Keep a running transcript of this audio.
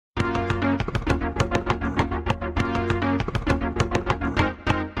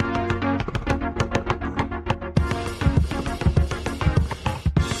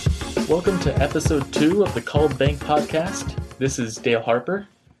Welcome to episode 2 of the Called Bank podcast. This is Dale Harper.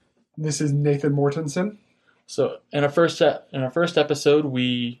 This is Nathan Mortensen. So in our first episode,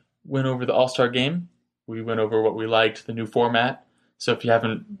 we went over the All-Star game. We went over what we liked, the new format. So if you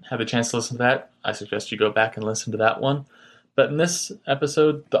haven't had the chance to listen to that, I suggest you go back and listen to that one. But in this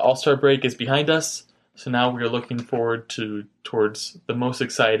episode, the All-Star break is behind us. So now we are looking forward towards the most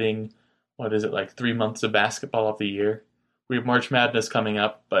exciting, 3 months of basketball of the year. We have March Madness coming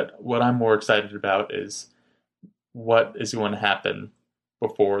up, but what I'm more excited about is what is going to happen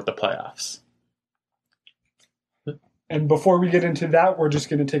before the playoffs. And before we get into that, we're just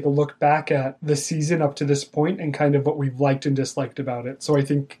going to take a look back at the season up to this point and kind of what we've liked and disliked about it. So I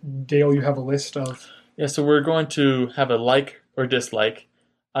think, Dale, you have a list of... Yeah, so we're going to have a like or dislike.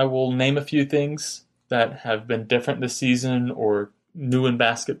 I will name a few things that have been different this season or new in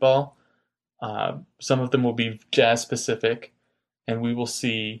basketball. Some of them will be Jazz specific, and we will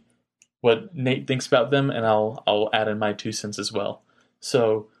see what Nate thinks about them, and I'll add in my 2 cents as well.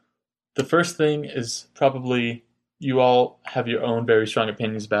 So the first thing is probably you all have your own very strong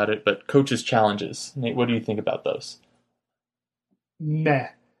opinions about it, but coaches' challenges. Nate, what do you think about those? Meh.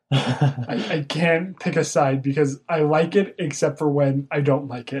 I can't pick a side because I like it except for when I don't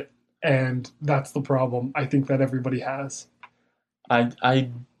like it, and that's the problem I think that everybody has. I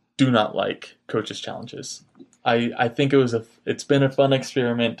do not like coaches' challenges. I think it's been a fun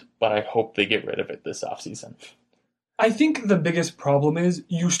experiment, but I hope they get rid of it this offseason. I think the biggest problem is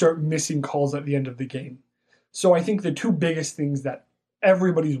you start missing calls at the end of the game. So I think the 2 biggest things that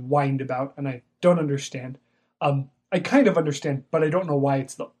everybody's whined about, and I don't understand, I kind of understand, but I don't know why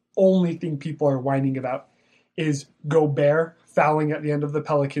it's the only thing people are whining about, is Gobert fouling at the end of the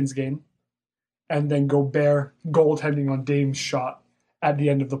Pelicans game, and then Gobert goaltending on Dame's shot at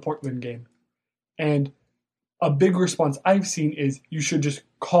the end of the Portland game. And a big response I've seen is you should just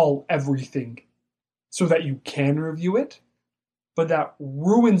call everything so that you can review it, but that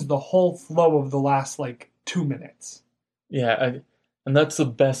ruins the whole flow of the last 2 minutes. Yeah, and that's the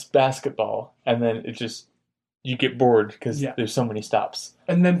best basketball, and then you get bored because there's so many stops.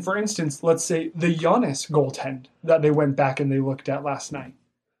 And then, for instance, let's say the Giannis goaltend that they went back and they looked at last night.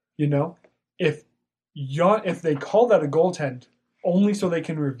 If they call that a goaltend only so they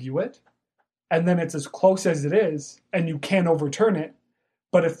can review it, and then it's as close as it is, and you can't overturn it,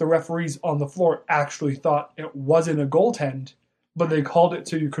 but if the referees on the floor actually thought it wasn't a goaltend, but they called it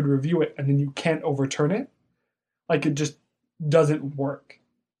so you could review it, and then you can't overturn it, it just doesn't work.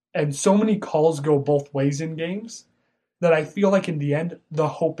 And so many calls go both ways in games that I feel like in the end, the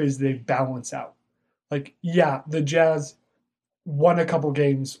hope is they balance out. The Jazz won a couple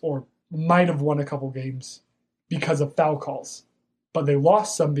games or might have won a couple games because of foul calls, but they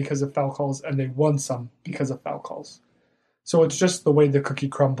lost some because of foul calls and they won some because of foul calls. So it's just the way the cookie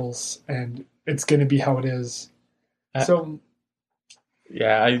crumbles, and it's going to be how it is. I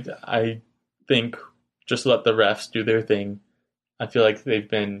think just let the refs do their thing. I feel like they've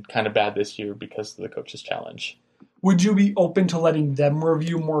been kind of bad this year because of the coaches' challenge. Would you be open to letting them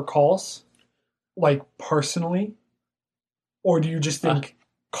review more calls, personally? Or do you just think,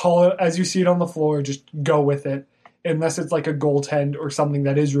 call it as you see it on the floor, just go with it? Unless it's a goaltend or something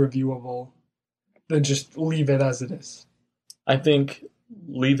that is reviewable, then just leave it as it is. I think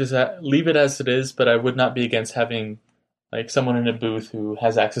leave it as it is, but I would not be against having someone in a booth who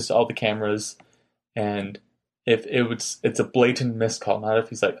has access to all the cameras, and if it's a blatant missed call, not if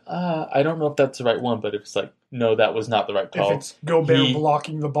he's I don't know if that's the right one, but if it's no, that was not the right call. If it's Gobert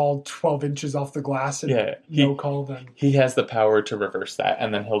blocking the ball 12 inches off the glass and no call, then he has the power to reverse that,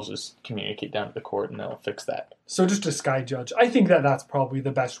 and then he'll just communicate down to the court and they'll fix that. So just a sky judge. I think that's probably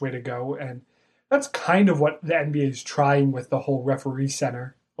the best way to go, and that's kind of what the NBA is trying with the whole referee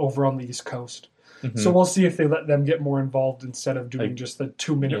center over on the East Coast. Mm-hmm. So we'll see if they let them get more involved instead of doing just the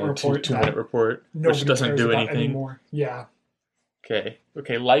 2-minute report. 2-minute report, which doesn't do anything anymore. Yeah. Okay.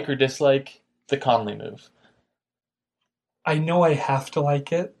 Like or dislike the Conley move? I know I have to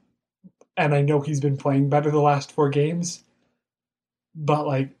like it, and I know he's been playing better the last 4 games,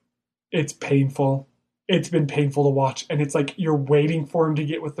 but it's painful. It's been painful to watch, and it's you're waiting for him to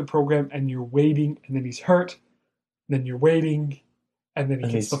get with the program, and you're waiting, and then he's hurt, and then you're waiting, and then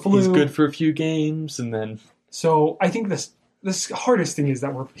he gets the flu. He's good for a few games, and then... So I think this hardest thing is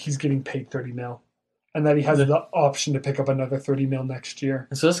that he's getting paid $30 million, and that he has the option to pick up another $30 million next year.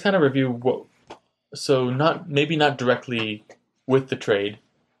 And so let's kind of review what... So maybe not directly with the trade,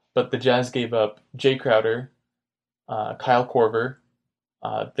 but the Jazz gave up Jay Crowder, Kyle Korver.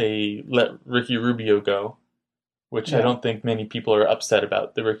 They let Ricky Rubio go, which I don't think many people are upset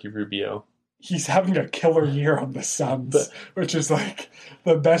about, the Ricky Rubio he's having a killer year on the Suns, which is like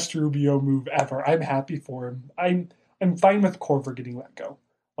the best Rubio move ever. I'm happy for him. I'm fine with Korver getting let go.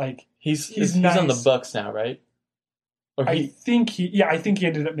 Like He's nice. on the Bucks now, right? Or I think he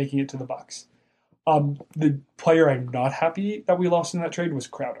ended up making it to the Bucks. The player I'm not happy that we lost in that trade was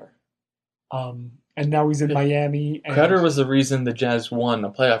Crowder. And now he's in Miami. And Crowder was the reason the Jazz won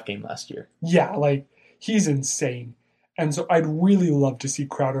a playoff game last year. Yeah, like he's insane. And so I'd really love to see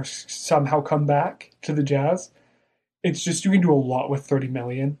Crowder somehow come back to the Jazz. It's just you can do a lot with $30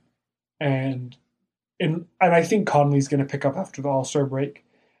 million. And I think Conley's going to pick up after the All-Star break.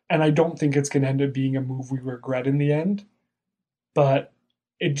 And I don't think it's going to end up being a move we regret in the end. But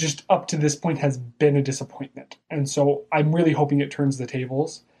it just, up to this point, has been a disappointment. And so I'm really hoping it turns the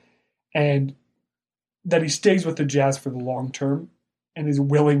tables. And that he stays with the Jazz for the long term and is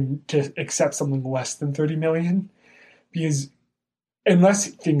willing to accept something less than $30 million. Because unless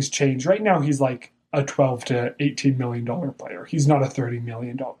things change, right now he's like a $12 to $18 million player. He's not a $30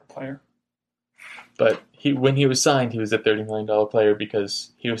 million player. But when he was signed, he was a $30 million player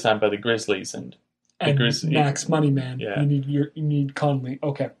because he was signed by the Grizzlies and max money, man. Yeah. You need Conley.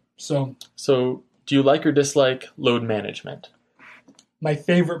 Okay, so do you like or dislike load management? My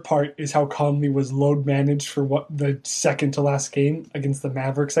favorite part is how Conley was load managed for the second to last game against the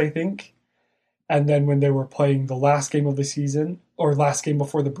Mavericks, I think. And then when they were playing the last game of the season, or last game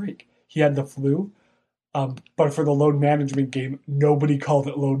before the break, he had the flu. But for the load management game, nobody called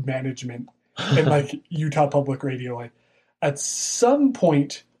it load management. In like Utah Public Radio, like at some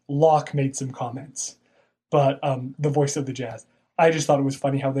point, Locke made some comments, but the voice of the Jazz. I just thought it was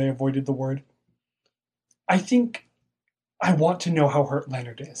funny how they avoided the word. I think I want to know how hurt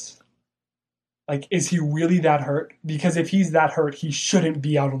Leonard is. Like, is he really that hurt? Because if he's that hurt, he shouldn't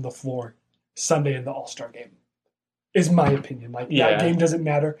be out on the floor Sunday in the All-Star game. Is my opinion. Like, that game doesn't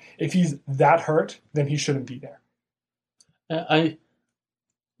matter. If he's that hurt, then he shouldn't be there.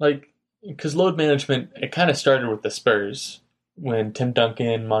 Because load management, it kind of started with the Spurs when Tim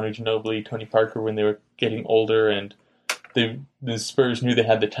Duncan, Manu Ginobili, Tony Parker, when they were getting older, and the Spurs knew they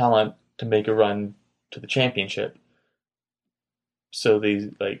had the talent to make a run to the championship. So they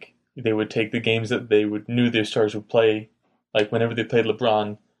would take the games that they knew their stars would play. Like whenever they played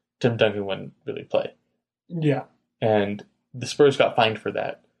LeBron, Tim Duncan wouldn't really play. Yeah. And the Spurs got fined for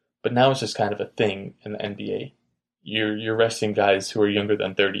that. But now it's just kind of a thing in the NBA. You're resting guys who are younger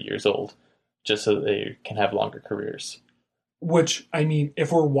than 30 years old just so they can have longer careers. Which, I mean,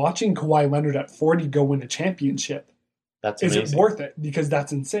 if we're watching Kawhi Leonard at 40 go win a championship, that's amazing. Is it worth it? Because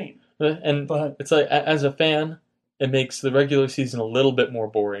that's insane. But it's like, as a fan, it makes the regular season a little bit more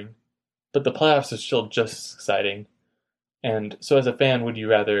boring, but the playoffs are still just as exciting. And so as a fan, would you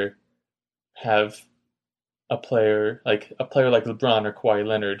rather have a player like LeBron or Kawhi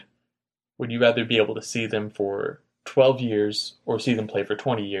Leonard? Would you rather be able to see them for 12 years or see them play for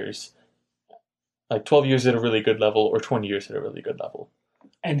 20 years? Like 12 years at a really good level or 20 years at a really good level.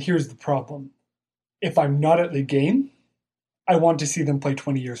 And here's the problem. If I'm not at the game, I want to see them play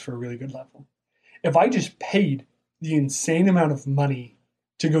 20 years for a really good level. If I just paid the insane amount of money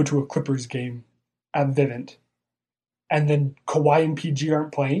to go to a Clippers game at Vivint, and then Kawhi and PG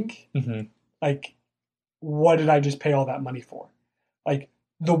aren't playing, like, what did I just pay all that money for? Like,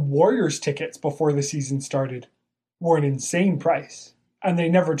 the Warriors tickets before the season started were an insane price, and they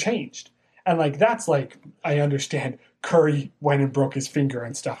never changed. And, like, that's, like, I understand Curry went and broke his finger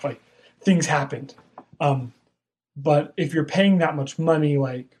and stuff. Like, things happened. But if you're paying that much money,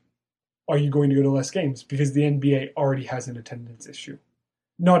 like, are you going to go to less games? Because the NBA already has an attendance issue.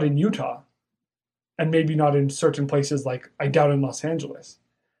 Not in Utah. And maybe not in certain places, like, I doubt in Los Angeles.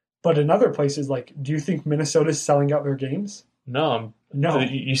 But in other places, like, do you think Minnesota's selling out their games? No.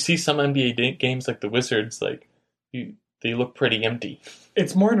 You see some NBA games like the Wizards, like, they look pretty empty.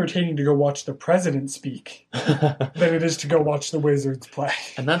 It's more entertaining to go watch the president speak than it is to go watch the Wizards play.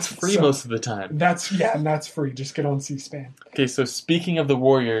 And that's free most of the time. And that's free. Just get on C-SPAN. Okay, so speaking of the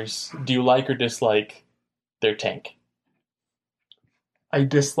Warriors, do you like or dislike their tank? I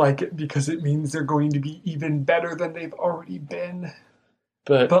dislike it because it means they're going to be even better than they've already been.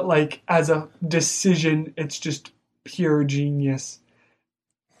 But like, as a decision, it's just pure genius.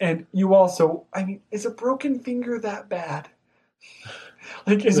 And you also, I mean, is a broken finger that bad?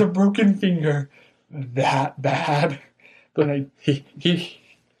 Like, is a broken finger that bad? But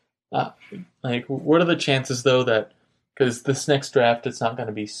like, what are the chances, though, that, because this next draft, it's not going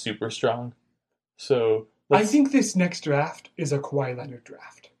to be super strong. So I think this next draft is a Kawhi Leonard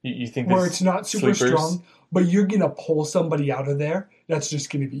draft. You think where it's not super strong, but you're going to pull somebody out of there that's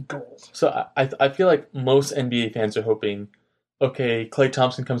just going to be gold. So I feel like most NBA fans are hoping, okay, Klay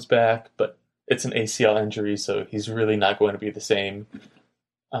Thompson comes back, but it's an ACL injury, so he's really not going to be the same.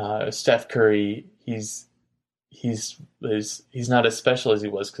 Steph Curry, he's not as special as he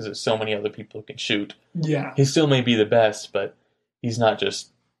was because there's so many other people who can shoot. Yeah. He still may be the best, but he's not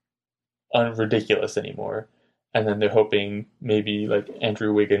just ridiculous anymore. And then they're hoping maybe like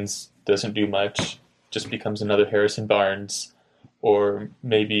Andrew Wiggins doesn't do much, just becomes another Harrison Barnes, or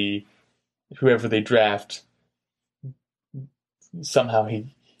maybe whoever they draft, somehow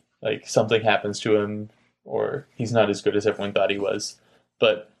he like something happens to him, or he's not as good as everyone thought he was.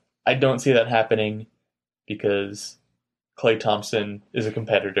 But I don't see that happening because Klay Thompson is a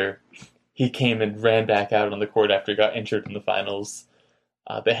competitor. He came and ran back out on the court after he got injured in the finals.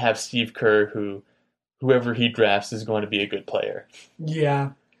 They have Steve Kerr, whoever he drafts is going to be a good player.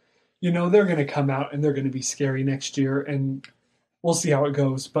 Yeah. They're going to come out and they're going to be scary next year, and we'll see how it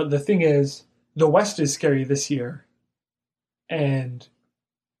goes. But the thing is, the West is scary this year. And,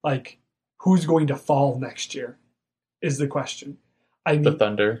 who's going to fall next year is the question. The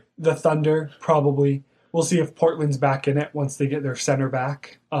Thunder. The Thunder, probably. We'll see if Portland's back in it once they get their center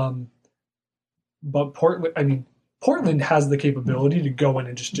back. But Portland has the capability to go in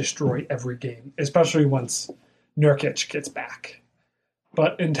and just destroy every game, especially once Nurkic gets back.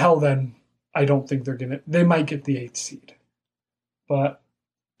 But until then, I don't think they might get the 8th seed. But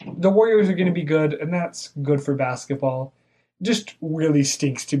the Warriors are going to be good, and that's good for basketball. Just really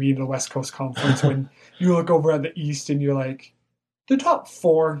stinks to be in the West Coast Conference when you look over at the East and you're like, the top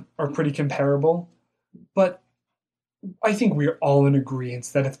 4 are pretty comparable. But I think we're all in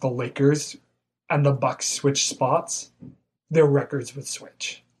agreement that if the Lakers and the Bucks switch spots, their records would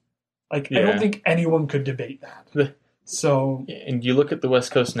switch. I don't think anyone could debate that. So, and you look at the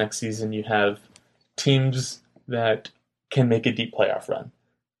West Coast next season, you have teams that can make a deep playoff run.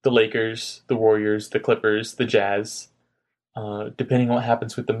 The Lakers, the Warriors, the Clippers, the Jazz, depending on what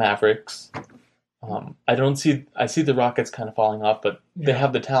happens with the Mavericks. I see the Rockets kind of falling off, but they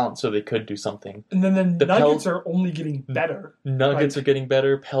have the talent, so they could do something. And then the Nuggets are only getting better. Nuggets are getting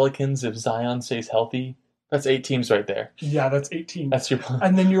better. Pelicans, if Zion stays healthy, that's 8 teams right there. Yeah, that's 8 teams. That's your.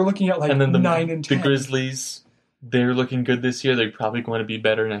 And then you're looking at 9 and 10. The Grizzlies, they're looking good this year. They're probably going to be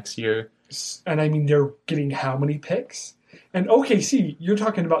better next year. And they're getting how many picks? And OKC, you're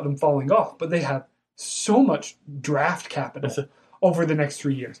talking about them falling off, but they have so much draft capital over the next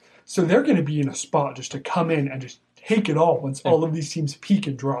 3 years. So they're going to be in a spot just to come in and just take it all once all of these teams peak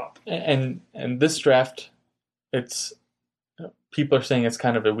and drop. And this draft, people are saying it's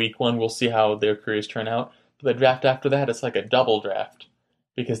kind of a weak one. We'll see how their careers turn out. But the draft after that, it's like a double draft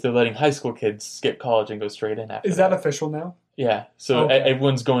because they're letting high school kids skip college and go straight in after. Is that official now? Yeah. So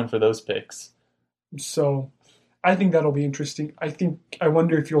everyone's going for those picks. So I think that'll be interesting. I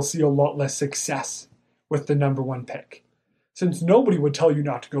wonder if you'll see a lot less success with the number 1 pick, since nobody would tell you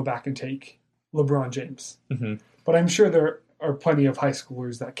not to go back and take LeBron James. Mm-hmm. But I'm sure there are plenty of high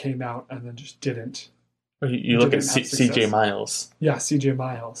schoolers that came out and then just didn't. You look at C.J. Miles. Yeah, C.J.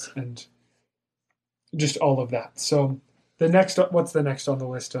 Miles and just all of that. So what's the next on the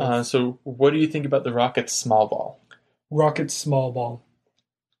list? So what do you think about the Rockets small ball? Rockets small ball.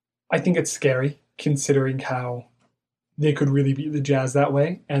 I think it's scary considering how they could really beat the Jazz that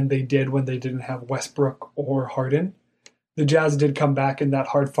way, and they did when they didn't have Westbrook or Harden. The Jazz did come back in that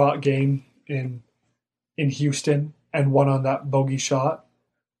hard-fought game in Houston and won on that bogey shot,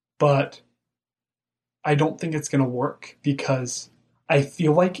 but I don't think it's going to work because I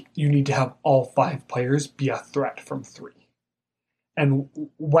feel like you need to have all 5 players be a threat from 3. And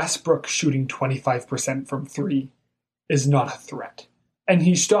Westbrook shooting 25% from 3 is not a threat. And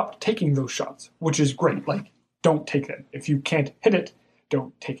he stopped taking those shots, which is great. Don't take them. If you can't hit it,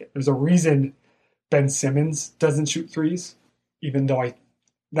 don't take it. There's a reason Ben Simmons doesn't shoot threes, even though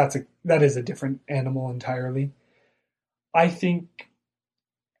that is a different animal entirely. I think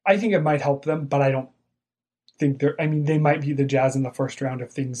it might help them, but I don't think they might beat the Jazz in the first round if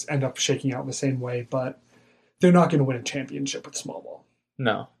things end up shaking out the same way, but they're not going to win a championship with small ball.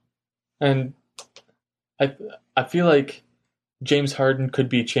 No. And I feel like James Harden could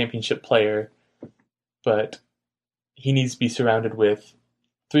be a championship player, but he needs to be surrounded with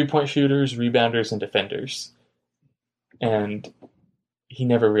 3-point shooters, rebounders, and defenders. And he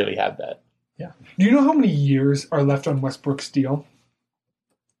never really had that. Yeah. Do you know how many years are left on Westbrook's deal?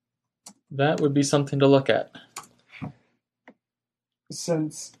 That would be something to look at.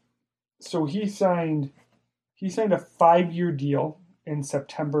 So he signed a 5-year deal in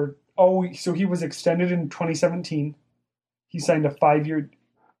September. Oh, so he was extended in 2017. He signed a 5-year.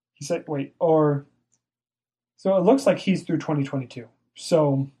 So it looks like he's through 2022.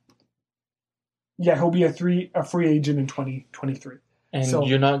 So yeah, he'll be a free agent in 2023. And So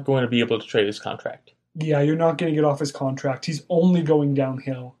you're not going to be able to trade his contract. yeah, you're not going to get off his contract. He's only going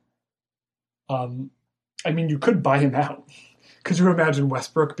downhill. I mean, you could buy him out. Could you imagine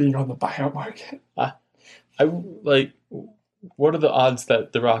Westbrook being on the buyout market? I like. What are the odds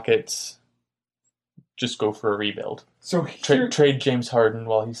that the Rockets just go for a rebuild? So here, Trade James Harden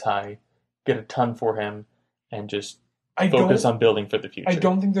while he's high, get a ton for him, and just I focus don't, on building for the future. I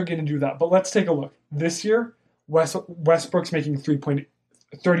don't think they're going to do that. But let's take a look. This year, Westbrook's making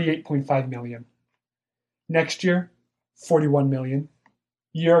 38.5 million. Next year, 41 million.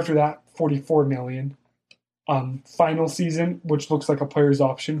 Year after that, 44 million. Final season, which looks like a player's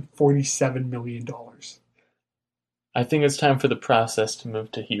option, $47 million. I think it's time for the process to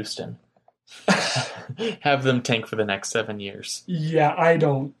move to Houston. Have them tank for the next 7 years. Yeah, I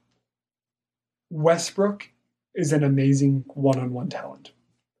don't. Westbrook is an amazing one-on-one talent.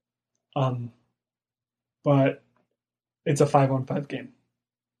 But it's a 5-on-5 game.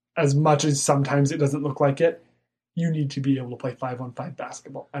 As much as sometimes it doesn't look like it, you need to be able to play 5-on-5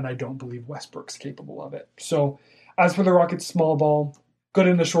 basketball, and I don't believe Westbrook's capable of it. So, as for the Rockets' small ball, good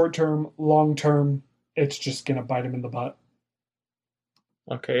in the short term, long term, it's just gonna bite him in the butt.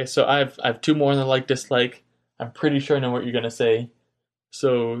 Okay, so I've two more on the like dislike. I'm pretty sure I know what you're gonna say.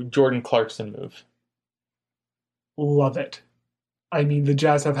 So Jordan Clarkson move. Love it. I mean, the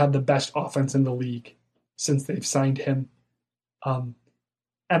Jazz have had the best offense in the league since they've signed him.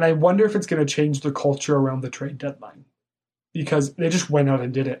 And I wonder if it's going to change the culture around the trade deadline. Because they just went out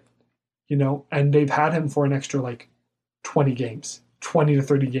and did it. And they've had him for an extra 20 games, 20 to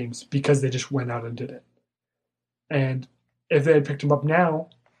 30 games, because they just went out and did it. And if they had picked him up now,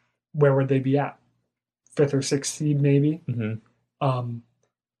 where would they be at? 5th or 6th seed, maybe? Mm-hmm.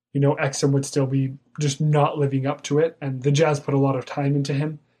 Exum would still be just not living up to it. And the Jazz put a lot of time into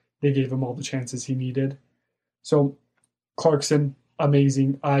him. They gave him all the chances he needed. So, Clarkson,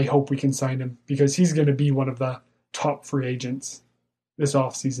 amazing. I hope we can sign him because he's going to be one of the top free agents this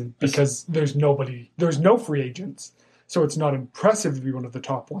offseason because there's no free agents. So it's not impressive to be one of the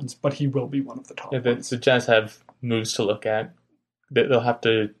top ones, but he will be one of the top ones. The Jazz have moves to look at. They'll have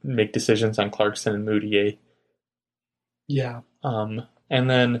to make decisions on Clarkson and Moutier. Yeah. And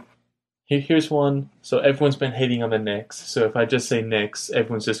then here's one. So everyone's been hating on the Knicks. So if I just say Knicks,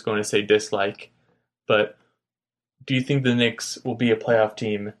 everyone's just going to say dislike. But do you think the Knicks will be a playoff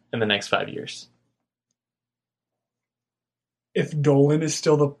team in the next 5 years? If Dolan is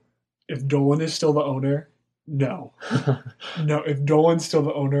still the owner, no. No, if Dolan's still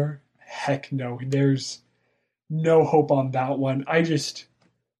the owner, heck no. There's no hope on that one.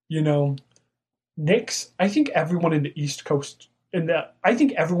 Knicks, I think everyone in the East Coast I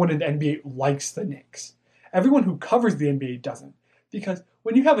think everyone in the NBA likes the Knicks. Everyone who covers the NBA doesn't. Because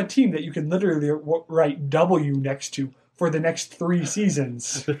when you have a team that you can literally write W next to for the next 3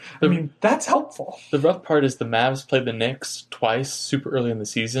 seasons, that's helpful. The rough part is the Mavs played the Knicks twice super early in the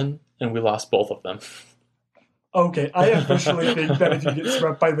season, and we lost both of them. Okay, I officially think that if you get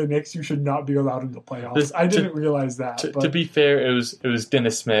swept by the Knicks, you should not be allowed in the playoffs. I didn't realize that. To be fair, it was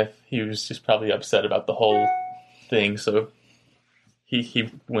Dennis Smith. He was just probably upset about the whole thing, so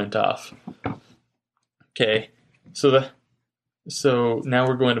he went off. Okay, so now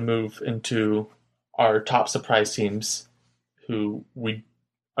we're going to move into our top surprise teams who we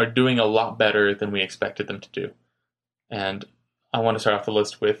are doing a lot better than we expected them to do. And I want to start off the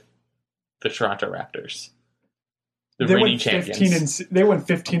list with the Toronto Raptors. The reigning champions. They went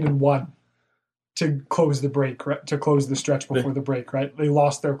 15-1 to close the break, right? To close the stretch before the break, right? They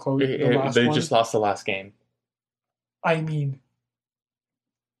lost their last one. They just lost the last game. I mean,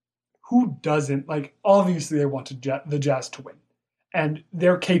 who doesn't? Obviously they want the Jazz to win. And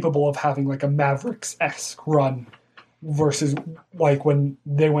they're capable of having a Mavericks-esque run versus when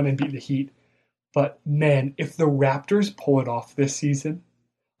they went and beat the Heat. But man, if the Raptors pull it off this season,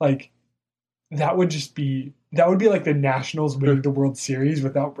 that would be like the Nationals winning the World Series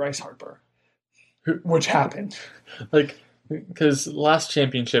without Bryce Harper, which happened. Because last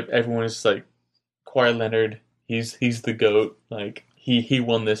championship, everyone was Kawhi Leonard, he's the GOAT. He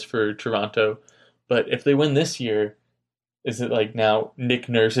won this for Toronto. But if they win this year, is it now Nick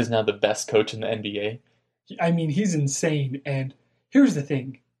Nurse is now the best coach in the NBA? I mean, he's insane. And here's the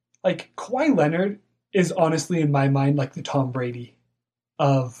thing. Kawhi Leonard is honestly, in my mind, the Tom Brady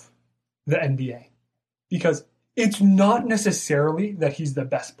of the NBA. Because it's not necessarily that he's the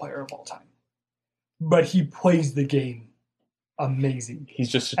best player of all time. But he plays the game amazing. He's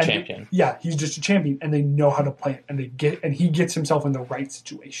just a champion. He's just a champion, and they know how to play it, and he gets himself in the right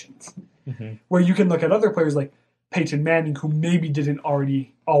situations. Mm-hmm. Where you can look at other players like Peyton Manning, who maybe didn't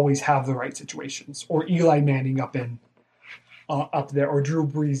already always have the right situations, or Eli Manning up in up there, or Drew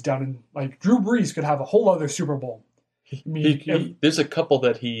Brees down in, like, Drew Brees could have a whole other Super Bowl. I mean, There's a couple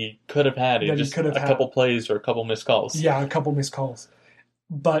that he could have had in just a couple plays or a couple missed calls. Yeah, a couple missed calls.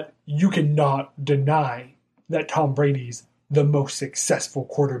 But you cannot deny that Tom Brady's the most successful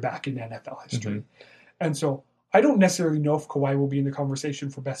quarterback in NFL history. Mm-hmm. And so I don't necessarily know if Kawhi will be in the conversation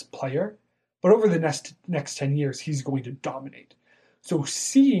for best player, but over the next 10 years, he's going to dominate. So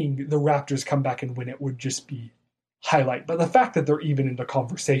seeing the Raptors come back and win it would just be highlight. But the fact that they're even in the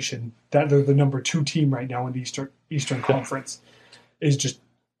conversation, that they're the number 2 team right now in the Eastern Conference, is just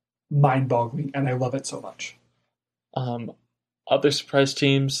mind-boggling, and I love it so much. Other surprise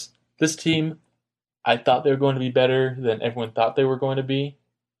teams. This team, I thought they were going to be better than everyone thought they were going to be,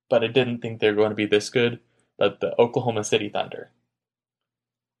 but I didn't think they were going to be this good. But the Oklahoma City Thunder.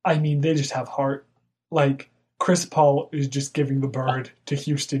 I mean, they just have heart. Like, Chris Paul is just giving the bird to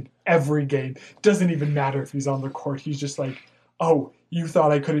Houston every game. Doesn't even matter if he's on the court. He's just like, oh, you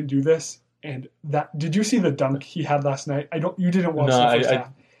thought I couldn't do this? And that, did you see the dunk he had last night? You didn't watch the first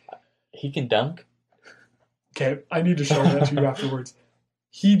half. He can dunk? Okay, I need to show that to you afterwards.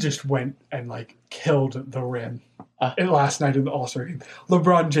 He just went and, like, killed the rim last night in the All-Star game.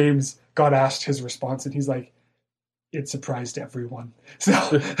 LeBron James got asked his response, and he's like, it surprised everyone.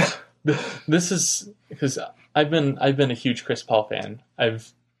 So this is because I've been a huge Chris Paul fan.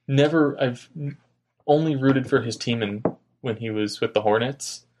 I've only rooted for his team when he was with the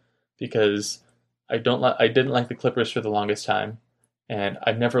Hornets, because I didn't like the Clippers for the longest time, and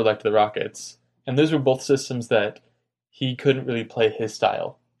I never liked the Rockets. And those were both systems that he couldn't really play his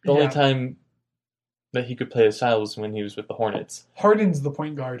style. The only time that he could play his style was when he was with the Hornets. Harden's the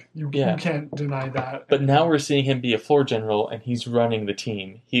point guard. You can't deny that. But now we're seeing him be a floor general, and he's running the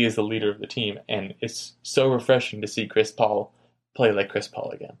team. He is the leader of the team, and it's so refreshing to see Chris Paul play like Chris Paul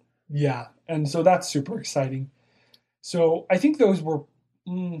again. Yeah, and so that's super exciting. So I think those were...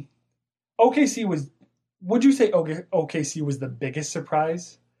 OKC was... Would you say OKC was the biggest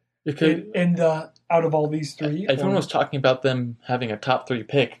surprise out of all these three? Everyone was talking about them having a top 3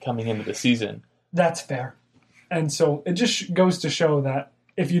 pick coming into the season. That's fair. And so it just goes to show that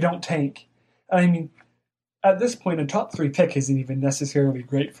if you don't tank, I mean, at this point, a top 3 pick isn't even necessarily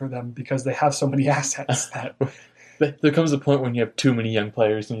great for them because they have so many assets that... There comes a point when you have too many young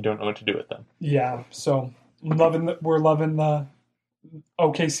players and you don't know what to do with them. Yeah, so we're loving the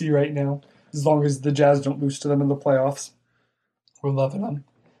OKC right now. As long as the Jazz don't lose to them in the playoffs, we're loving them.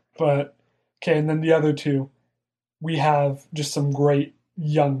 But, okay, and then the other two, we have just some great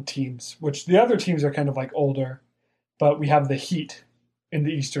young teams, which the other teams are kind of like older, but we have the Heat in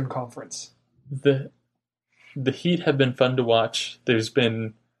the Eastern Conference. The Heat have been fun to watch. There's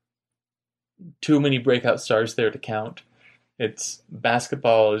been too many breakout stars there to count.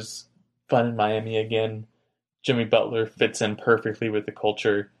 Basketball is fun in Miami again. Jimmy Butler fits in perfectly with the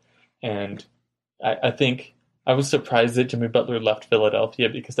culture, and I think I was surprised that Jimmy Butler left Philadelphia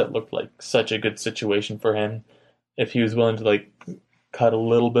because that looked like such a good situation for him. If he was willing to cut a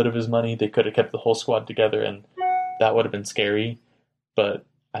little bit of his money, they could have kept the whole squad together, and that would have been scary. But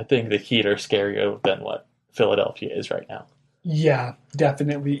I think the Heat are scarier than what Philadelphia is right now. Yeah,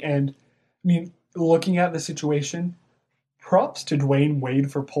 definitely. And I mean, looking at the situation, props to Dwayne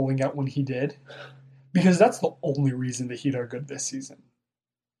Wade for pulling out when he did, because that's the only reason the Heat are good this season.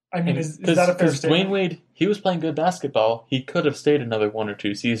 I mean, is that a fair statement? Dwayne Wade, he was playing good basketball. He could have stayed another 1 or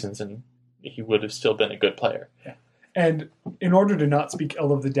 2 seasons, and he would have still been a good player. Yeah. And in order to not speak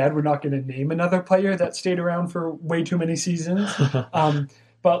ill of the dead, we're not going to name another player that stayed around for way too many seasons.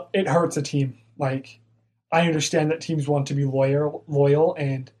 But it hurts a team. Like, I understand that teams want to be loyal,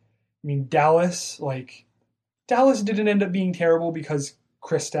 and I mean, Dallas didn't end up being terrible because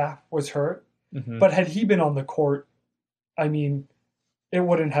Kristaps was hurt. Mm-hmm. But had he been on the court, I mean, it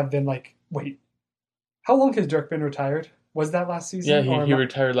wouldn't have been wait, how long has Dirk been retired? Was that last season? Yeah, he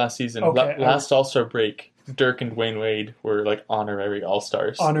retired last season. Okay, last All-Star break, Dirk and Dwayne Wade were honorary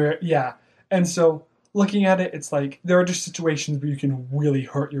All-Stars. Yeah. And so looking at it, it's there are just situations where you can really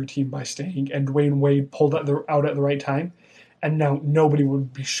hurt your team by staying, and Dwayne Wade pulled out at the right time, and now nobody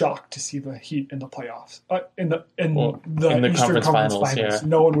would be shocked to see the Heat in the playoffs. In the Eastern Conference Finals. Yeah.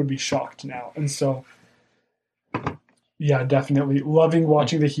 No one would be shocked now. And so, yeah, definitely loving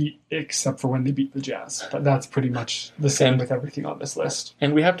watching the Heat, except for when they beat the Jazz. But that's pretty much the same with everything on this list.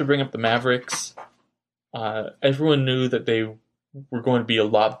 And we have to bring up the Mavericks. Everyone knew that they were going to be a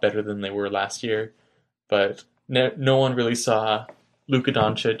lot better than they were last year, but no one really saw Luka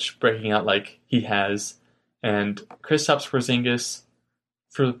Doncic breaking out like he has. And Kristaps Porzingis,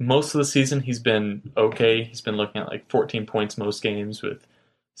 for most of the season, he's been okay. He's been looking at 14 points most games with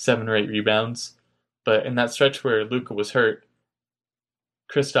 7 or 8 rebounds. But in that stretch where Luka was hurt,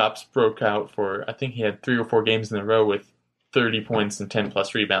 Kristaps broke out for, I think he had 3 or 4 games in a row with 30 points and 10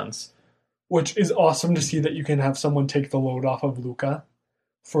 plus rebounds. Which is awesome to see that you can have someone take the load off of Luka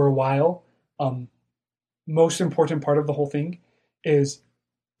for a while. Most important part of the whole thing is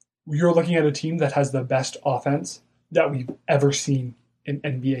you're looking at a team that has the best offense that we've ever seen in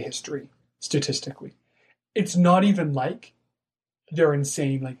NBA history, statistically. It's not even like they're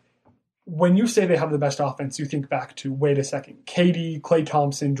insane. Like, when you say they have the best offense, you think back to, wait a second, KD, Klay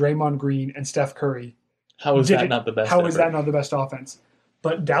Thompson, Draymond Green, and Steph Curry. How is that not the best? How is that not the best offense?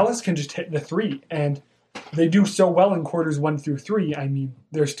 But Dallas can just hit the three, and they do so well in quarters 1 through 3. I mean,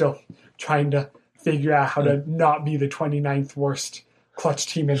 they're still trying to figure out how to not be the 29th worst clutch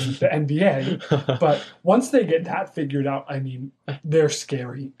team in the NBA. But once they get that figured out, I mean, they're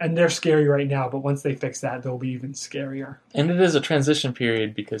scary. And they're scary right now, but once they fix that, they'll be even scarier. And it is a transition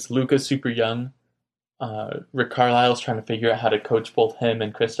period because Luka's super young. Rick Carlisle's trying to figure out how to coach both him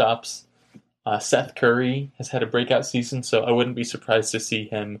and Kristaps. Seth Curry has had a breakout season, so I wouldn't be surprised to see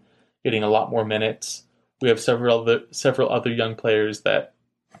him getting a lot more minutes. We have several other young players that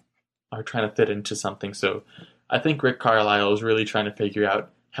are trying to fit into something. So I think Rick Carlisle is really trying to figure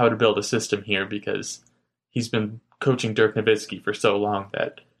out how to build a system here because he's been coaching Dirk Nowitzki for so long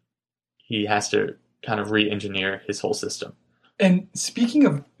that he has to kind of re-engineer his whole system. And speaking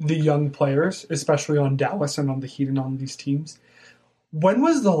of the young players, especially on Dallas and on the Heat and on these teams, when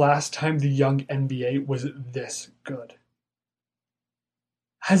was the last time the young NBA was this good?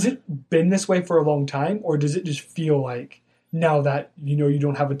 Has it been this way for a long time, or does it just feel like now that you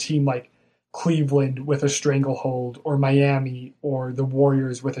don't have a team like Cleveland with a stranglehold, or Miami, or the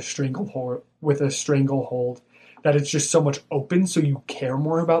Warriors with a stranglehold, that it's just so much open, so you care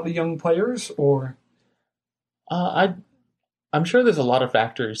more about the young players? Or I'm sure there's a lot of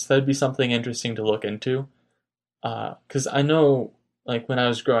factors. That'd be something interesting to look into. Because I know, like when I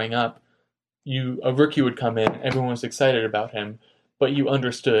was growing up, a rookie would come in, everyone was excited about him, but you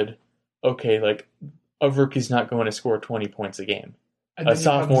understood, okay, like a rookie's not going to score 20 points a game. A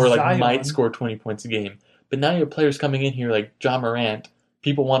sophomore might score 20 points a game. But now you have players coming in here like Ja Morant.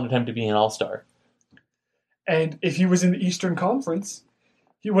 People wanted him to be an all-star. And if he was in the Eastern Conference,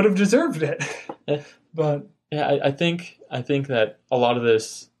 he would have deserved it. But yeah, I think that a lot of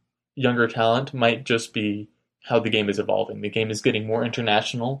this younger talent might just be how the game is evolving. The game is getting more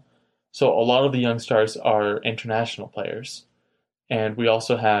international. So a lot of the young stars are international players. And we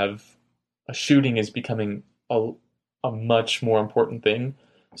also have shooting is becoming a much more important thing.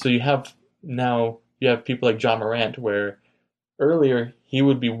 So you have people like Ja Morant, where earlier he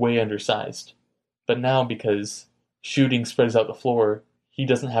would be way undersized. But now, because shooting spreads out the floor, he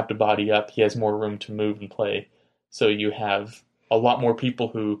doesn't have to body up. He has more room to move and play. So you have a lot more people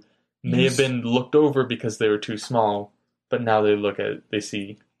who may have been looked over because they were too small, but now they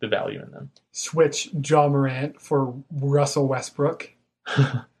see the value in them. Switch Ja Morant for Russell Westbrook.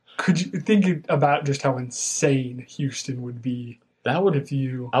 Could you think about just how insane Houston would be? I would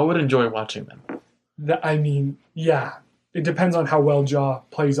enjoy watching them. I mean, yeah, it depends on how well Ja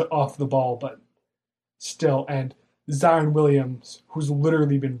plays off the ball, but still. And Zion Williams, who's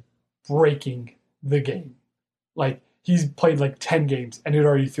literally been breaking the game. Like, he's played like 10 games, and it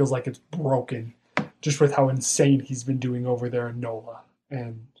already feels like it's broken, just with how insane he's been doing over there in NOLA.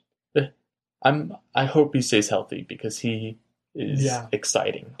 And I hope he stays healthy because he is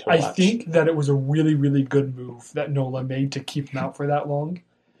exciting to watch. I think that it was a really, really good move that NOLA made to keep him out for that long.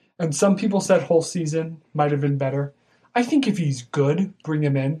 And some people said whole season might have been better. I think if he's good, bring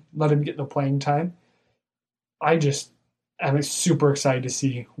him in, let him get the playing time. I'm super excited to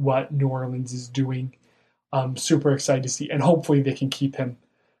see what New Orleans is doing. I'm super excited to see, and hopefully they can keep him,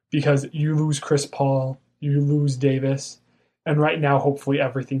 because you lose Chris Paul, you lose Davis, and right now hopefully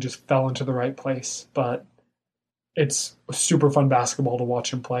everything just fell into the right place. But it's super fun basketball to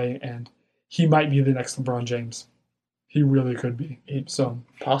watch him play, and he might be the next LeBron James. He really could be. So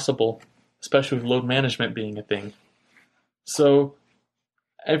possible, especially with load management being a thing. So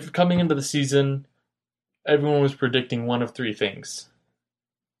coming into the season, everyone was predicting one of three things.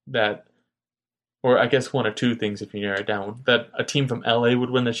 Or I guess one of two things if you narrow it down. That a team from LA would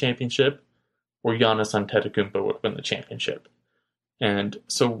win the championship, or Giannis Antetokounmpo would win the championship. And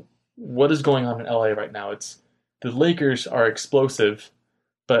so what is going on in LA right now? The Lakers are explosive,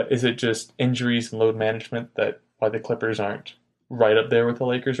 but is it just injuries and load management why the Clippers aren't right up there with the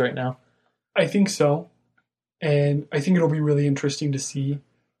Lakers right now? I think so. And I think it'll be really interesting to see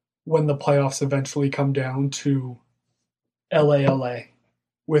when the playoffs eventually come down to LA,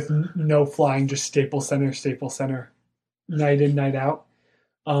 with no flying, just Staples Center, night in, night out.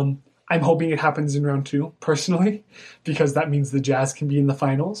 I'm hoping it happens in round 2, personally, because that means the Jazz can be in the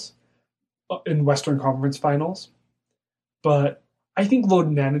finals, in Western Conference Finals. But I think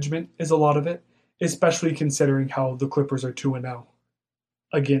load management is a lot of it, especially considering how the Clippers are 2-0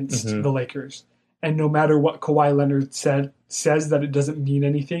 against the Lakers. And no matter what Kawhi Leonard says that it doesn't mean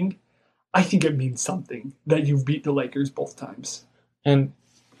anything, I think it means something that you've beat the Lakers both times. And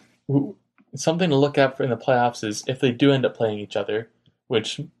something to look at in the playoffs is if they do end up playing each other,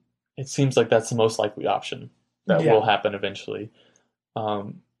 which it seems like that's the most likely option that will happen eventually.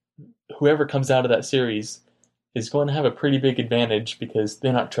 Whoever comes out of that series is going to have a pretty big advantage because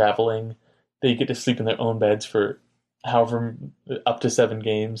they're not traveling. They get to sleep in their own beds for however up to 7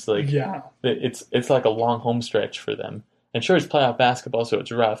 games. It's like a long home stretch for them. And sure, it's playoff basketball, so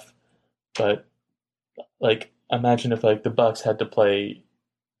it's rough. But like, imagine if like the Bucks had to play.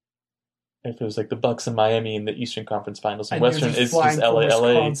 If it was like the Bucks and Miami in the Eastern Conference Finals, and Western is just LA,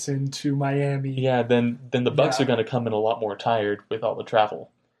 Wisconsin to Miami. Yeah, then the Bucks are going to come in a lot more tired with all the travel.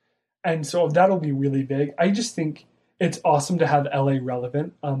 And so that'll be really big. I just think it's awesome to have LA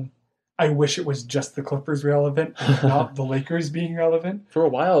relevant. I wish it was just the Clippers relevant, and not the Lakers being relevant. For a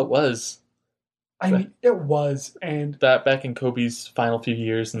while, it was. I mean, it was, and that back in Kobe's final few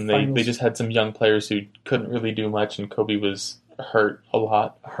years, and they just had some young players who couldn't really do much, and Kobe was hurt a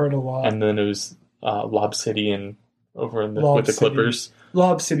lot. And then it was Lob City and over with the Clippers.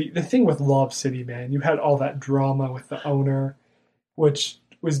 Lob City. The thing with Lob City, man, you had all that drama with the owner, which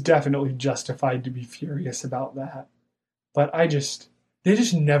was definitely justified to be furious about that. But they just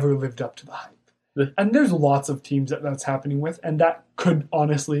never lived up to the hype. And there's lots of teams that's happening with, and that could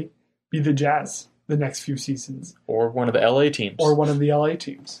honestly be the Jazz the next few seasons. Or one of the LA teams.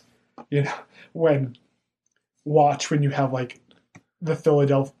 You know, when you have like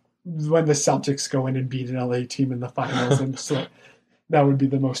the when the Celtics go in and beat an LA team in the finals, and so that would be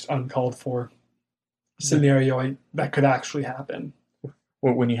the most uncalled for scenario that could actually happen.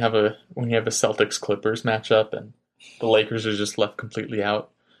 When you have a Celtics Clippers matchup and the Lakers are just left completely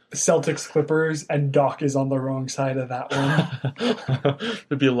out. Celtics Clippers and Doc is on the wrong side of that one.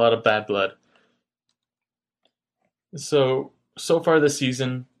 There'd be a lot of bad blood. So far this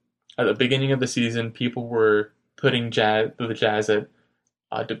season, at the beginning of the season, people were putting the Jazz at,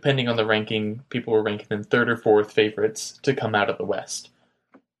 depending on the ranking, people were ranking them 3rd or 4th favorites to come out of the West.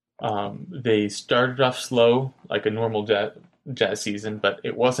 They started off slow, like a normal Jazz season, but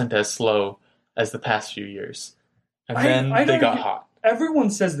it wasn't as slow as the past few years. And then they got hot. Everyone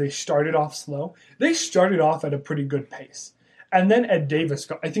says they started off slow. They started off at a pretty good pace. And then Ed Davis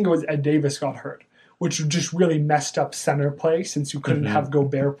got hurt, which just really messed up center play since you couldn't have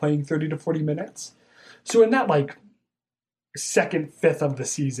Gobert playing 30 to 40 minutes. So in that like 2nd, 5th of the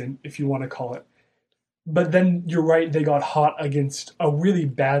season, if you want to call it. But then you're right, they got hot against a really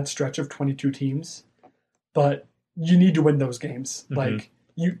bad stretch of 22 teams. But you need to win those games.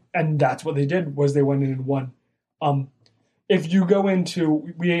 And that's what they did, was they went in and won. If you go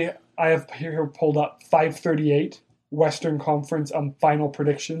into, I have here pulled up 538 Western Conference final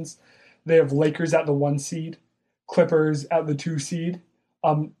predictions. They have Lakers at the 1 seed, Clippers at the 2 seed.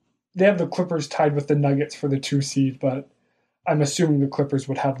 They have the Clippers tied with the Nuggets for the 2 seed, but I'm assuming the Clippers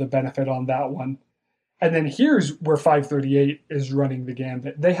would have the benefit on that one. And then here's where 538 is running the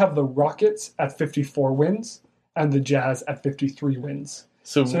gambit. They have the Rockets at 54 wins and the Jazz at 53 wins.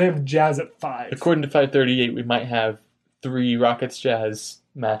 So they have Jazz at 5. According to 538, we might have 3 Rockets-Jazz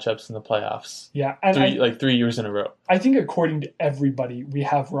matchups in the playoffs. Yeah. And 3 years in a row. I think according to everybody, we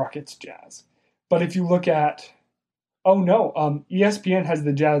have Rockets-Jazz. But if you look at... ESPN has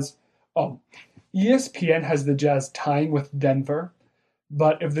the Jazz... ESPN has the Jazz tying with Denver.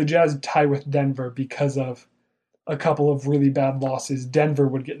 But if the Jazz tie with Denver because of a couple of really bad losses, Denver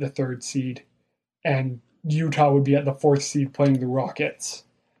would get the 3rd seed. And Utah would be at the 4th seed playing the Rockets.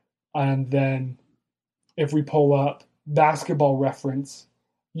 And then if we pull up Basketball Reference,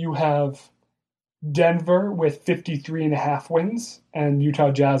 you have Denver with 53.5 wins and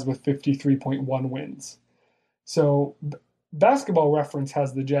Utah Jazz with 53.1 wins. So Basketball Reference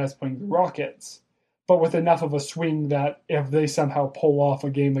has the Jazz playing the Rockets, but with enough of a swing that if they somehow pull off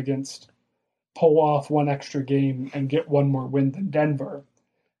one extra game and get one more win than Denver,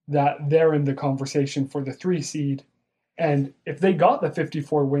 that they're in the conversation for the 3 seed. And if they got the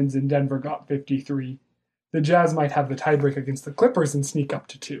 54 wins and Denver got 53, the Jazz might have the tiebreak against the Clippers and sneak up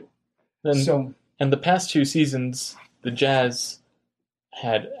to 2. And the past 2 seasons, the Jazz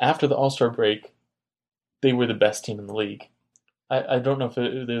had, after the All-Star break, they were the best team in the league. I don't know if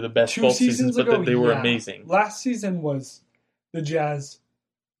they're the best 2 both seasons but ago, they were amazing. Last season was the Jazz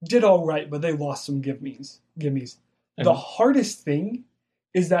did all right, but they lost some gimmies. The hardest thing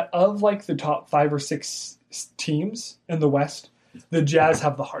is that of like the top 5 or 6 teams in the West, the Jazz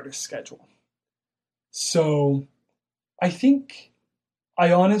have the hardest schedule. So I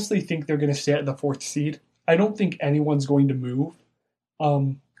honestly think they're going to stay at the 4th seed. I don't think anyone's going to move.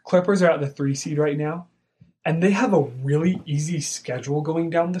 Clippers are at the 3 seed right now, and they have a really easy schedule going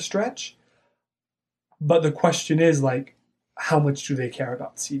down the stretch. But the question is, like, how much do they care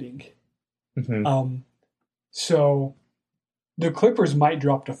about seeding? Mm-hmm. So the Clippers might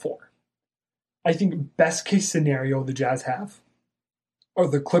drop to 4. I think best case scenario the Jazz have, or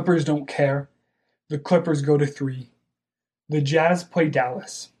the Clippers don't care. The Clippers go to 3. The Jazz play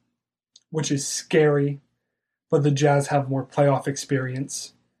Dallas, which is scary, but the Jazz have more playoff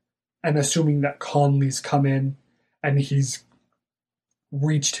experience. And assuming that Conley's come in and he's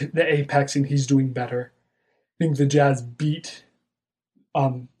reached the apex and he's doing better, I think the Jazz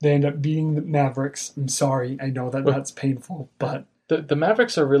they end up beating the Mavericks. I'm sorry, I know that that's painful, but the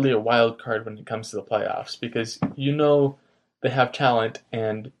Mavericks are really a wild card when it comes to the playoffs because they have talent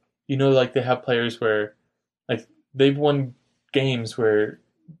and like they have players where like they've won games where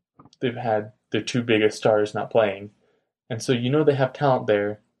they've had their 2 biggest stars not playing, and so they have talent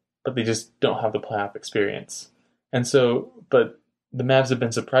there, but they just don't have the playoff experience. And so, but the Mavs have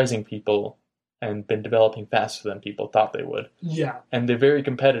been surprising people and been developing faster than people thought they would. Yeah. And they're very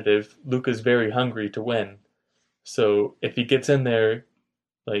competitive. Luka's very hungry to win. So if he gets in there,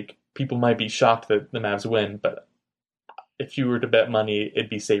 like, people might be shocked that the Mavs win, but if you were to bet money, it'd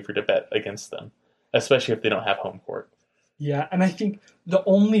be safer to bet against them, especially if they don't have home court. Yeah, and I think the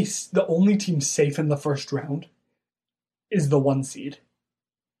only team safe in the first round is the 1 seed.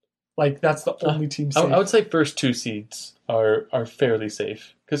 Like, that's the only team safe. I would say first 2 seeds are fairly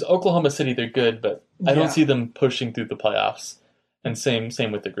safe. Because Oklahoma City, they're good, but I don't see them pushing through the playoffs. And same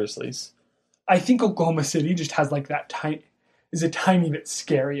with the Grizzlies. I think Oklahoma City just has like that is a tiny bit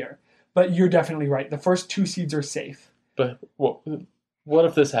scarier. But you're definitely right. The first 2 seeds are safe. But what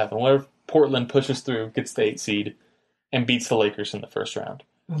if this happened? What if Portland pushes through, gets the 8 seed, and beats the Lakers in the first round?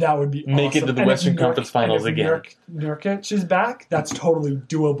 That would be Make awesome. it to the Western Conference Finals again. Nurkic is back. That's totally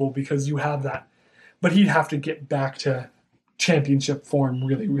doable because you have that. But he'd have to get back to championship form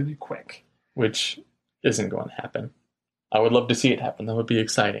really, really quick. Which isn't going to happen. I would love to see it happen. That would be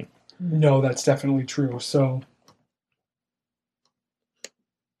exciting. No, that's definitely true. So,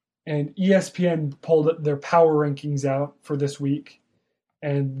 and ESPN pulled their power rankings out for this week,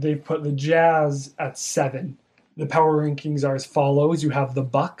 and they put the Jazz at 7. The power rankings are as follows. You have the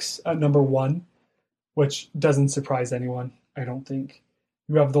Bucks at number 1, which doesn't surprise anyone, I don't think.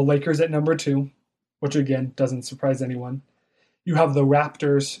 You have the Lakers at number 2, which again doesn't surprise anyone. You have the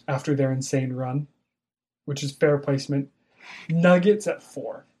Raptors after their insane run, which is fair placement. Nuggets at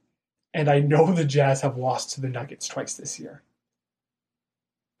 4. And I know the Jazz have lost to the Nuggets twice this year.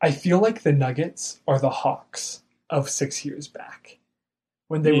 I feel like the Nuggets are the Hawks of 6 years back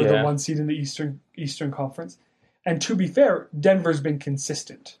when they were the 1 seed in the Eastern Conference. And to be fair, Denver's been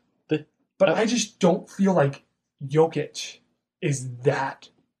consistent. But I just don't feel like Jokic is that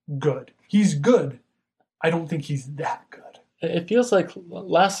good. He's good. I don't think he's that good. It feels like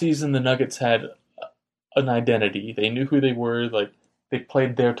last season the Nuggets had an identity. They knew who they were. Like, they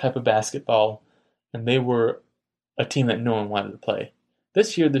played their type of basketball, and they were a team that no one wanted to play.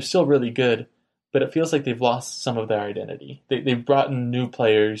 This year, they're still really good, but it feels like they've lost some of their identity. They've brought in new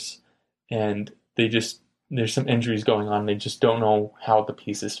players, and there's some injuries going on. They just don't know how the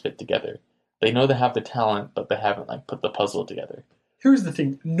pieces fit together. They know they have the talent, but they haven't put the puzzle together. Here's the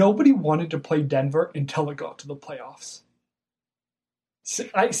thing. Nobody wanted to play Denver until it got to the playoffs.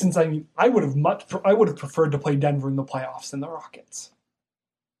 I would have preferred to play Denver in the playoffs than the Rockets.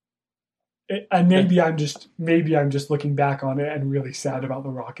 And maybe I'm just looking back on it and really sad about the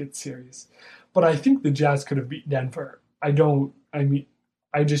Rockets series. But I think the Jazz could have beat Denver. I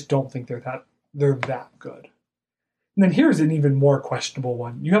just don't think they're that good. And then here's an even more questionable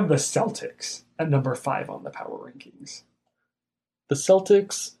one. You have the Celtics at number 5 on the power rankings. The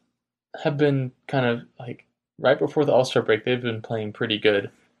Celtics have been kind of like right before the All-Star break, they've been playing pretty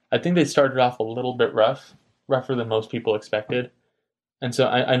good. I think they started off a little bit rougher than most people expected. And so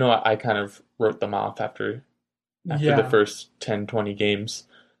I know I kind of wrote them off after the first 10, 20 games.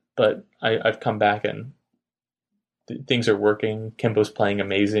 But I've come back and things are working. Kimbo's playing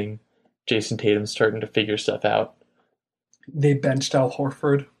amazing. Jason Tatum's starting to figure stuff out. They benched Al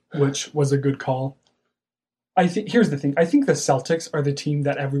Horford, which was a good call. Here's the thing. I think the Celtics are the team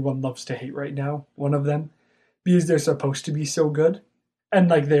that everyone loves to hate right now, one of them, because they're supposed to be so good. And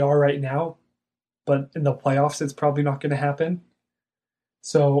they are right now. But in the playoffs, it's probably not going to happen.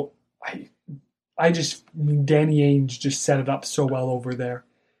 So Danny Ainge just set it up so well over there.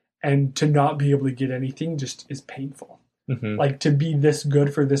 And to not be able to get anything just is painful. Mm-hmm. Like, to be this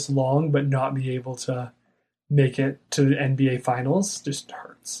good for this long, but not be able to make it to the NBA Finals just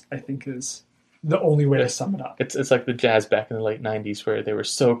hurts, I think, is the only way to sum it up. It's like the Jazz back in the late 90s where they were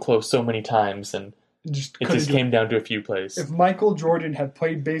so close so many times, and it just came down to a few plays. If Michael Jordan had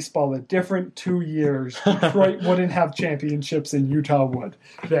played baseball a different 2 years, Detroit wouldn't have championships and Utah would.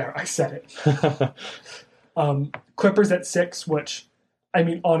 There, I said it. Clippers at 6, which, I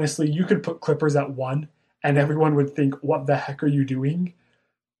mean, honestly, you could put Clippers at 1, and everyone would think, what the heck are you doing?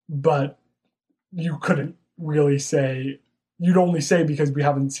 But you couldn't really say, you'd only say because we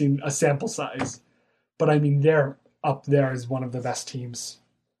haven't seen a sample size. But I mean, they're up there as one of the best teams,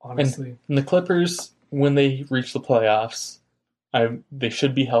 honestly. And the Clippers, when they reach the playoffs, they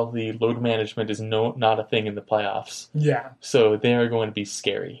should be healthy. Load management is not a thing in the playoffs. Yeah. So they are going to be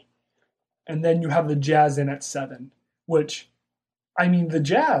scary. And then you have the Jazz in at 7, which, I mean, the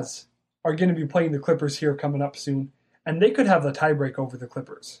Jazz are going to be playing the Clippers here coming up soon, and they could have the tiebreak over the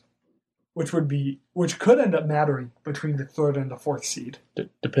Clippers, which could end up mattering between the 3rd and the 4th seed.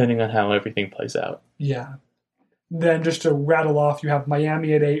 Depending on how everything plays out. Yeah. Then just to rattle off, you have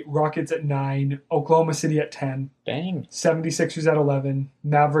Miami at 8, Rockets at 9, Oklahoma City at 10. Dang. 76ers at 11,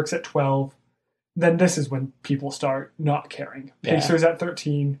 Mavericks at 12. Then this is when people start not caring. Pacers at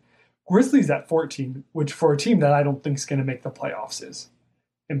 13, Grizzlies at 14, which for a team that I don't think is going to make the playoffs is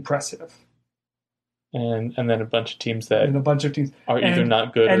impressive. And then a bunch of teams that are either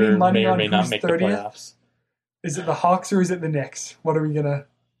not good or may or may not make 30th? The playoffs. Is it the Hawks or is it the Knicks? What are we going to...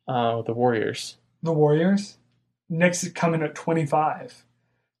 The Warriors. The Warriors? Knicks is coming at 25.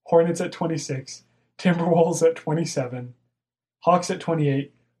 Hornets at 26. Timberwolves at 27. Hawks at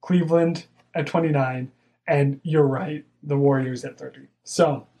 28. Cleveland at 29. And you're right, the Warriors at 30.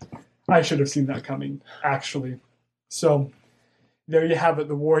 So, I should have seen that coming, actually. So, there you have it.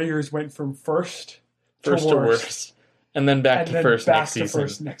 The Warriors went from first to worst. And then back to first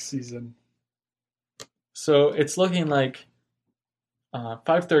next season. So, it's looking like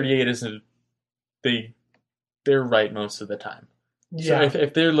 538 isn't... They're right most of the time. Yeah. So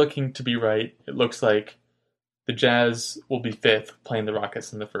if they're looking to be right, it looks like the Jazz will be 5th playing the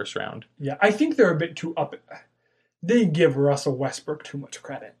Rockets in the first round. Yeah, I think they're a bit too up. They give Russell Westbrook too much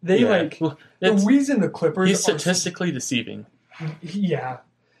credit. The reason the Clippers... He's statistically deceiving. Yeah.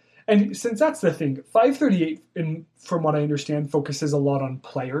 And since that's the thing, 538, from what I understand, focuses a lot on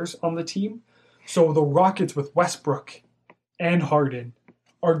players on the team. So the Rockets with Westbrook and Harden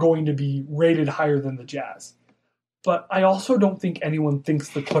are going to be rated higher than the Jazz. But I also don't think anyone thinks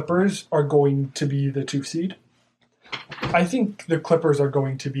the Clippers are going to be the 2 seed. I think the Clippers are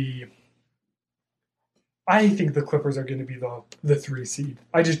going to be... the 3 seed.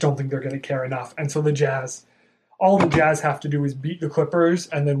 I just don't think they're going to care enough. And so the Jazz... All the Jazz have to do is beat the Clippers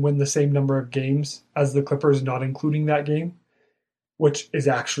and then win the same number of games as the Clippers, not including that game, which is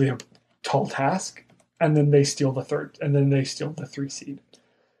actually a tall task. And then they steal the 3 seed.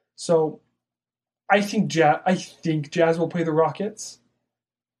 So I think Jazz will play the Rockets.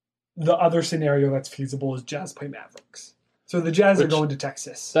 The other scenario that's feasible is Jazz play Mavericks. So the Jazz are going to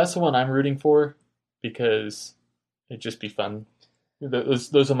Texas. That's the one I'm rooting for because it'd just be fun.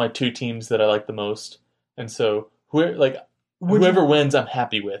 Those are my 2 teams that I like the most. And so whoever wins, I'm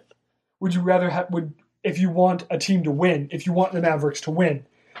happy with. Would you rather if you want a team to win, if you want the Mavericks to win,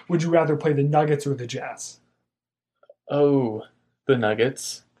 would you rather play the Nuggets or the Jazz? Oh, the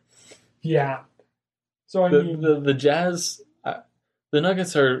Nuggets. Yeah. So the Jazz, the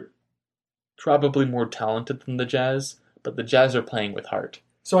Nuggets are probably more talented than the Jazz, but the Jazz are playing with heart.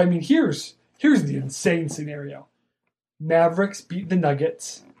 So I mean, here's the insane scenario: Mavericks beat the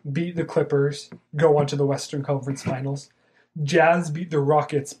Nuggets, beat the Clippers, go on to the Western Conference Finals. Jazz beat the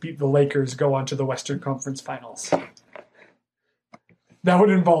Rockets, beat the Lakers, go on to the Western Conference Finals. That would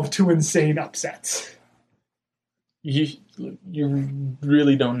involve 2 insane upsets. You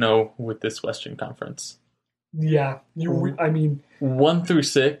really don't know with this Western Conference. Yeah, 1 through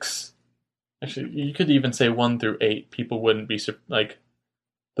 6. Actually, you could even say 1 through 8. People wouldn't be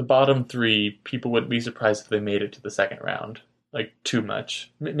the bottom 3. People wouldn't be surprised if they made it to the second round. Too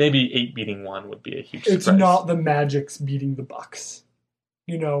much. Maybe 8 beating 1 would be a huge surprise. It's not the Magic's beating the Bucks.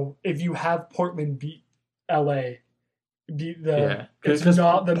 If you have Portland beat LA, because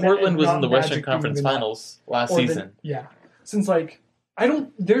Portland was in the Western Conference Finals last season. Since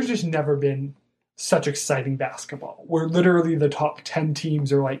there's just never been such exciting basketball where literally the top 10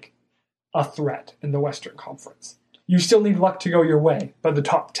 teams are a threat in the Western Conference. You still need luck to go your way, but the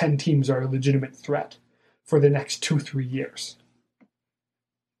top 10 teams are a legitimate threat for the next 2-3 years.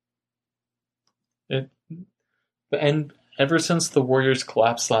 And ever since the Warriors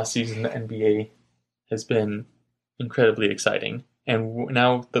collapsed last season, the NBA has been incredibly exciting. And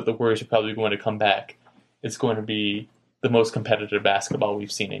now that the Warriors are probably going to come back, it's going to be the most competitive basketball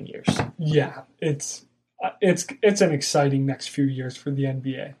we've seen in years. Yeah, it's an exciting next few years for the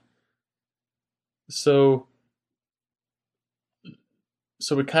NBA. So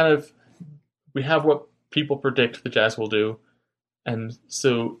we have what people predict the Jazz will do, and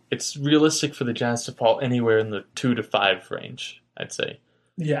so it's realistic for the Jazz to fall anywhere in the 2 to 5 range, I'd say.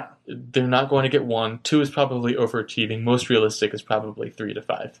 Yeah. They're not going to get 1. 2 is probably overachieving. Most realistic is probably 3 to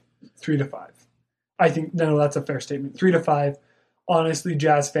 5. 3 to 5. I think, no, that's a fair statement. 3 to 5. Honestly,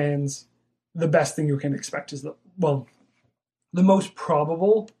 Jazz fans, the best thing you can expect is the most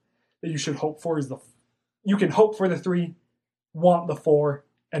probable that you should hope for is you can hope for the 3, want the 4,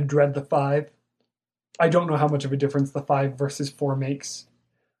 and dread the 5. I don't know how much of a difference the 5 versus 4 makes.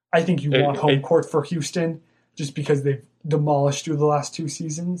 I think you want home court for Houston just because they've demolished you the last 2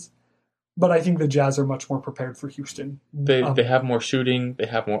 seasons. But I think the Jazz are much more prepared for Houston. They have more shooting. They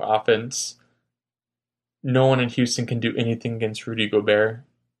have more offense. No one in Houston can do anything against Rudy Gobert.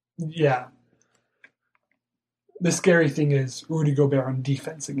 Yeah. The scary thing is Rudy Gobert on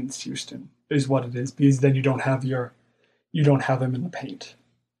defense against Houston is what it is, because then you don't have him in the paint.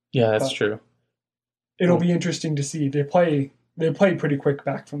 Yeah, that's true. It'll be interesting to see. They play pretty quick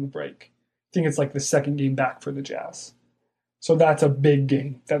back from the break. I think it's like the second game back for the Jazz. So that's a big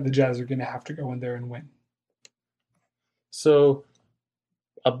game that the Jazz are going to have to go in there and win. So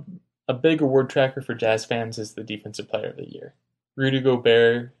a big award tracker for Jazz fans is the Defensive Player of the Year. Rudy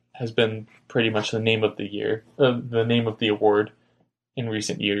Gobert has been pretty much the name of the year, the name of the award in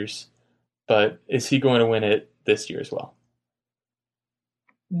recent years. But is he going to win it this year as well?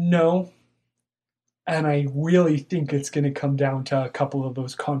 No. And I really think it's going to come down to a couple of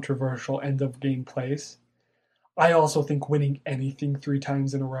those controversial end-of-game plays. I also think winning anything 3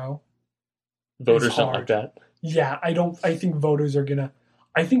 times in a row Voters don't like that. Yeah, I think voters are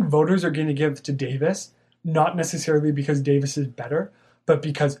going to give to Davis, not necessarily because Davis is better, but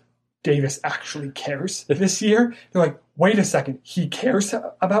because Davis actually cares this year. They're like, wait a second, he cares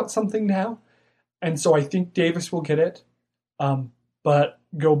about something now? And so I think Davis will get it. But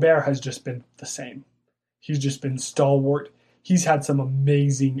Gobert has just been the same. He's just been stalwart. He's had some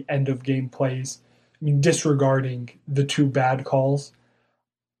amazing end-of-game plays. I mean, disregarding the 2 bad calls,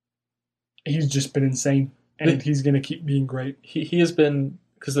 he's just been insane. And he's going to keep being great. He has been,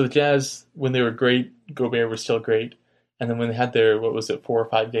 because the Jazz, when they were great, Gobert was still great. And then when they had their, 4 or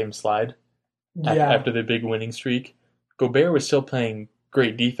 5 game slide after the big winning streak, Gobert was still playing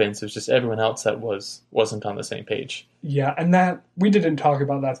great defense. It was just everyone else that wasn't on the same page. Yeah, and that we didn't talk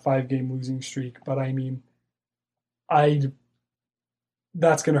about that 5-game losing streak, but I mean,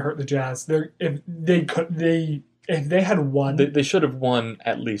 that's going to hurt the Jazz. If they had won, they should have won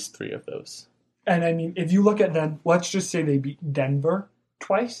at least 3 of those. And I mean, if you look at them, let's just say they beat Denver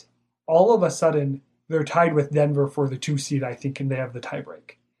twice. All of a sudden, they're tied with Denver for the 2 seed, I think, and they have the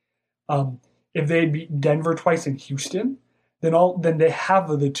tiebreak. If they had beat Denver twice in Houston, then they have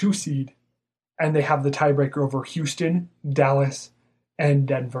the 2 seed, and they have the tiebreaker over Houston, Dallas, and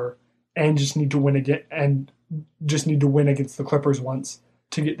Denver, and just need to win against the Clippers once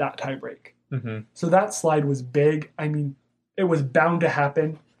to get that tiebreak. Mm-hmm. So that slide was big. I mean, it was bound to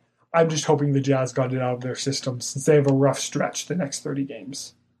happen. I'm just hoping the Jazz got it out of their system since they have a rough stretch the next 30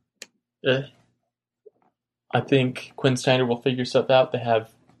 games. I think Quinn Snyder will figure stuff out. They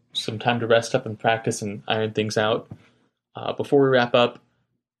have some time to rest up and practice and iron things out. Before we wrap up,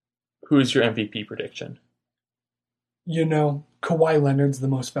 who is your MVP prediction? You know, Kawhi Leonard's the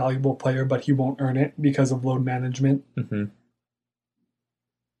most valuable player, but he won't earn it because of load management. Mm-hmm.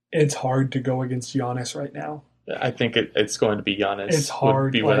 It's hard to go against Giannis right now. I think it's going to be Giannis. It's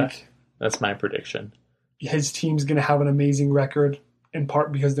hard. That's my prediction. His team's going to have an amazing record, in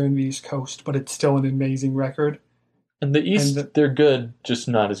part because they're in the East Coast, but it's still an amazing record. And the East, they're good, just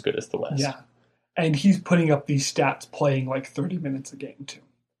not as good as the West. Yeah. And he's putting up these stats playing like 30 minutes a game, too.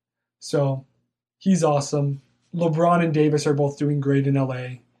 So, he's awesome. LeBron and Davis are both doing great in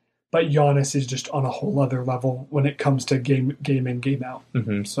LA, but Giannis is just on a whole other level when it comes to game in, game out.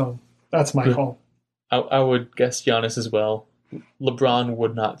 Mm-hmm. So, that's my call. I would guess Giannis as well. LeBron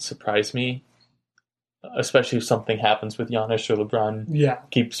would not surprise me, especially if something happens with Giannis or LeBron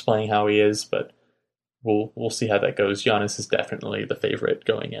keeps playing how he is, but we'll see how that goes. Giannis is definitely the favorite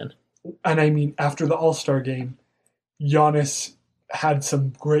going in. And I mean, after the All-Star game, Giannis had some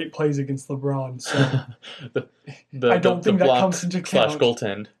great plays against LeBron. So I don't think that comes into account.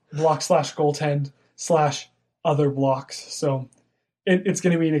 /goaltend. Block/goaltend / other blocks. So it's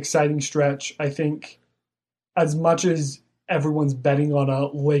going to be an exciting stretch. I think as much as everyone's betting on a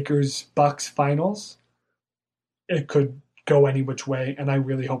Lakers-Bucks finals, it could go any which way, and I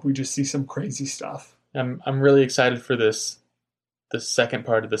really hope we just see some crazy stuff. I'm really excited for the second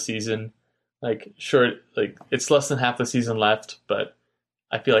part of the season. Like, sure, like it's less than half the season left, but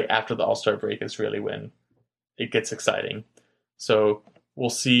I feel like after the All-Star break is really when it gets exciting. So we'll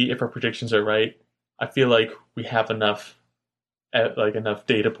see if our predictions are right. I feel like we have enough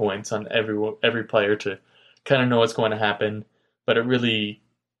data points on every player to kind of know what's going to happen. But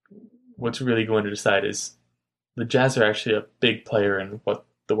what's really going to decide is the Jazz are actually a big player in what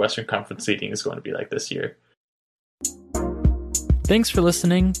the Western Conference seeding is going to be like this year. Thanks for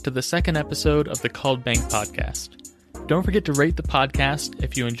listening to the second episode of the Called Bank podcast. Don't forget to rate the podcast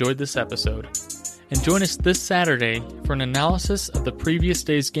if you enjoyed this episode. And join us this Saturday for an analysis of the previous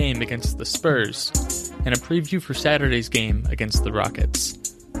day's game against the Spurs and a preview for Saturday's game against the Rockets.